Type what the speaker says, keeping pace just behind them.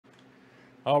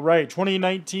All right,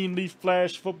 2019 Leaf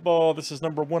Flash Football. This is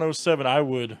number 107. I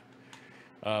would.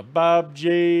 Bob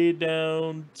J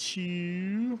down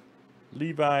to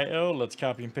Levi L. Let's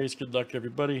copy and paste. Good luck,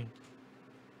 everybody.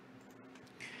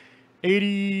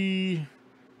 80.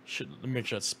 Let me make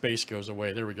sure that space goes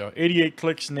away. There we go. 88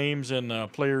 clicks, names,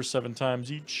 and players 7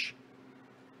 times each.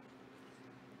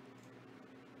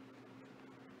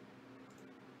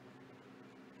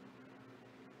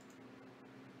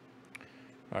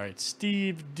 All right,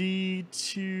 Steve D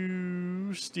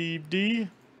to Steve D.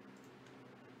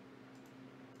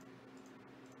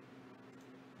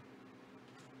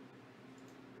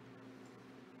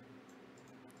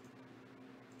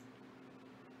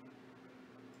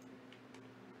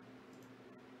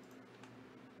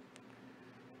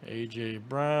 A.J.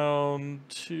 Brown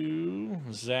to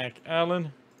Zach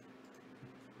Allen.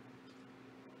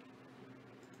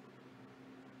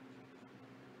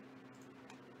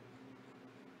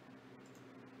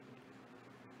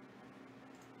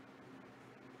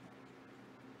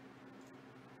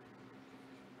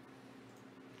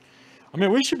 I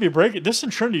mean, we should be breaking. This in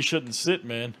Trinity shouldn't sit,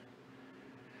 man.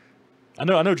 I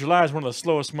know July is one of the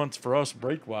slowest months for us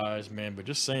break-wise, man, but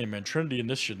just saying, man, Trinity and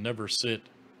this should never sit.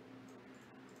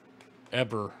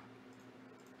 Ever.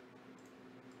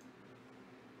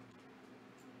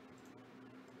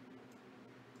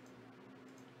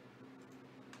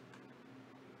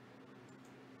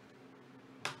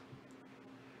 All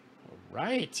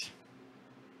right.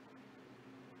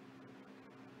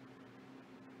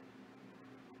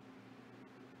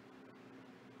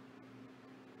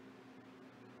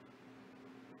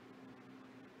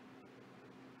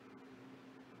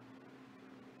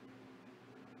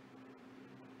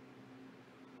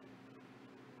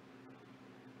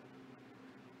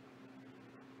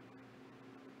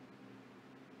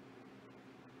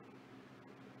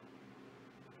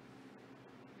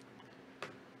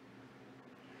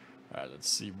 All right, let's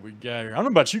see what we got here. I don't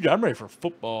know about you guys. I'm ready for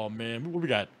football, man. What we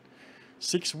got?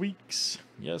 6 weeks?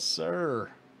 Yes,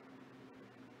 sir.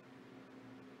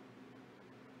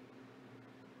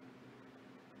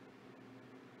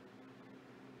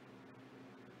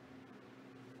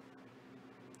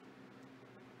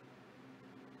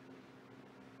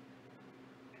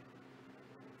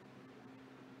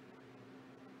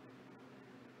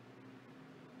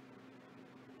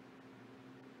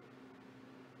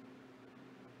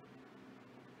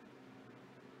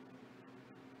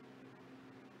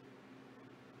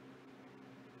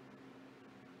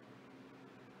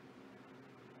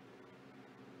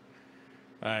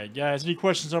 All right, guys, any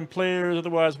questions on players?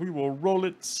 Otherwise, we will roll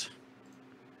it.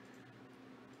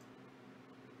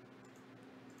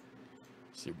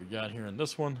 See what we got here in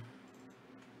this one.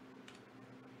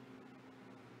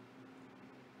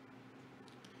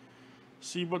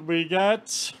 See what we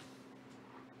got.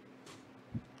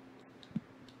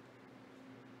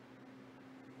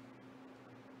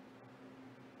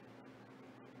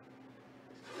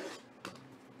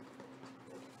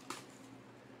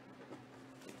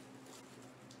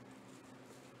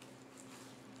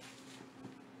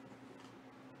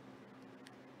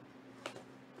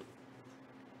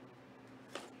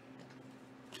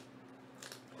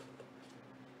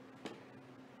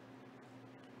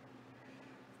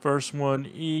 First one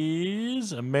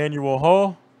is Emmanuel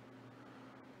Hall.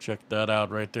 Check that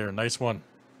out right there. Nice one.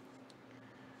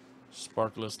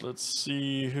 Sparkless. Let's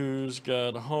see who's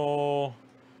got Hall.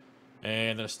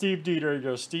 And Steve D. There you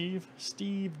go, Steve.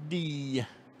 Steve D.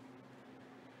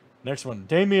 Next one,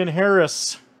 Damian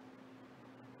Harris.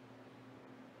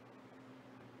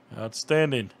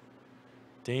 Outstanding.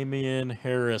 Damian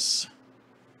Harris.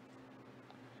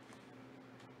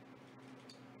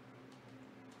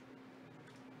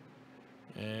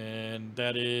 And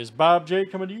that is Bob J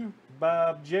coming to you.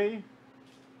 Bob J.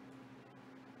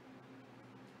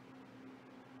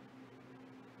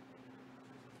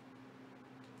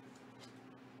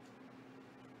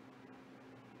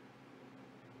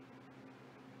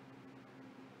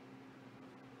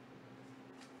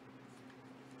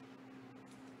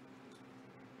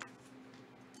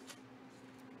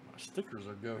 My stickers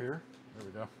will go here. There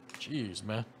we go. Jeez,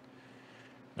 man.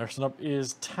 Next one up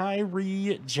is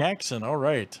Tyree Jackson. All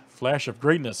right. Flash of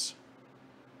greatness.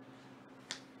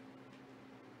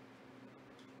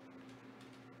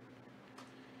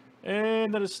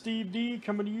 And that is Steve D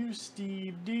coming to you.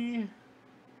 Steve D.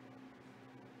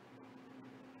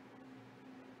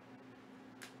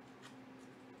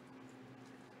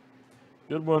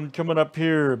 Good one coming up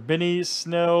here. Benny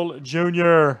Snell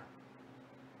Jr.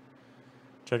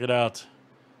 Check it out.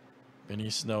 Benny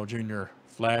Snell Jr.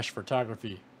 Flash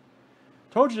photography.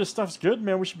 Told you this stuff's good,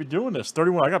 man. We should be doing this.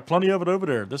 31. I got plenty of it over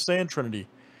there. This and Trinity.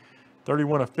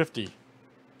 31 of 50.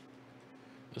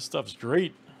 This stuff's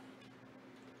great.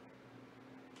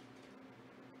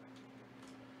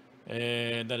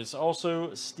 And that is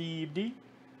also Steve D.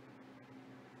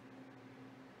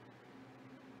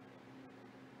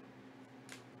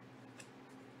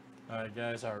 All right,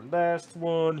 guys, our last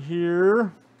one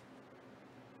here.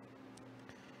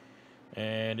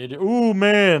 And ooh,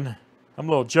 man, I'm a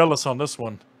little jealous on this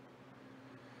one.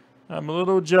 I'm a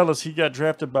little jealous. He got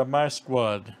drafted by my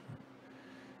squad.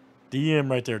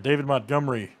 DM right there, David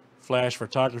Montgomery, Flash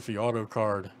Photography auto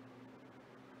card.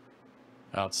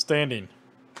 Outstanding.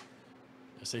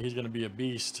 I say he's going to be a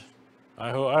beast.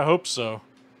 I hope so.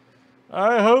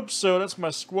 I hope so. That's my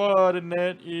squad, and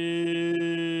that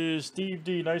is Steve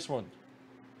D. Nice one.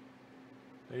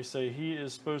 They say he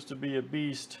is supposed to be a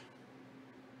beast.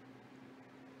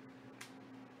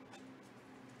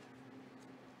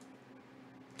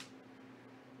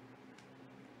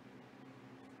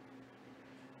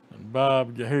 And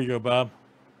Bob, here you go, Bob.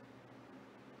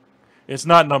 It's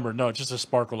not numbered. No, it's just a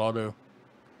Sparkle auto.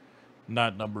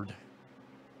 Not numbered.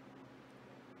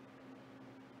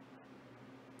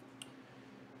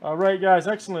 All right, guys,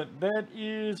 excellent. That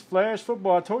is Flash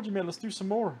Football. I told you, man, let's do some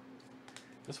more.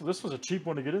 This was a cheap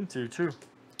one to get into, too.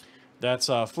 That's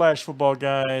Flash Football,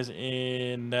 guys,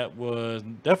 and that was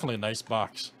definitely a nice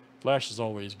box. Flash is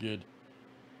always good.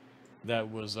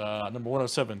 That was number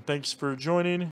 107. Thanks for joining.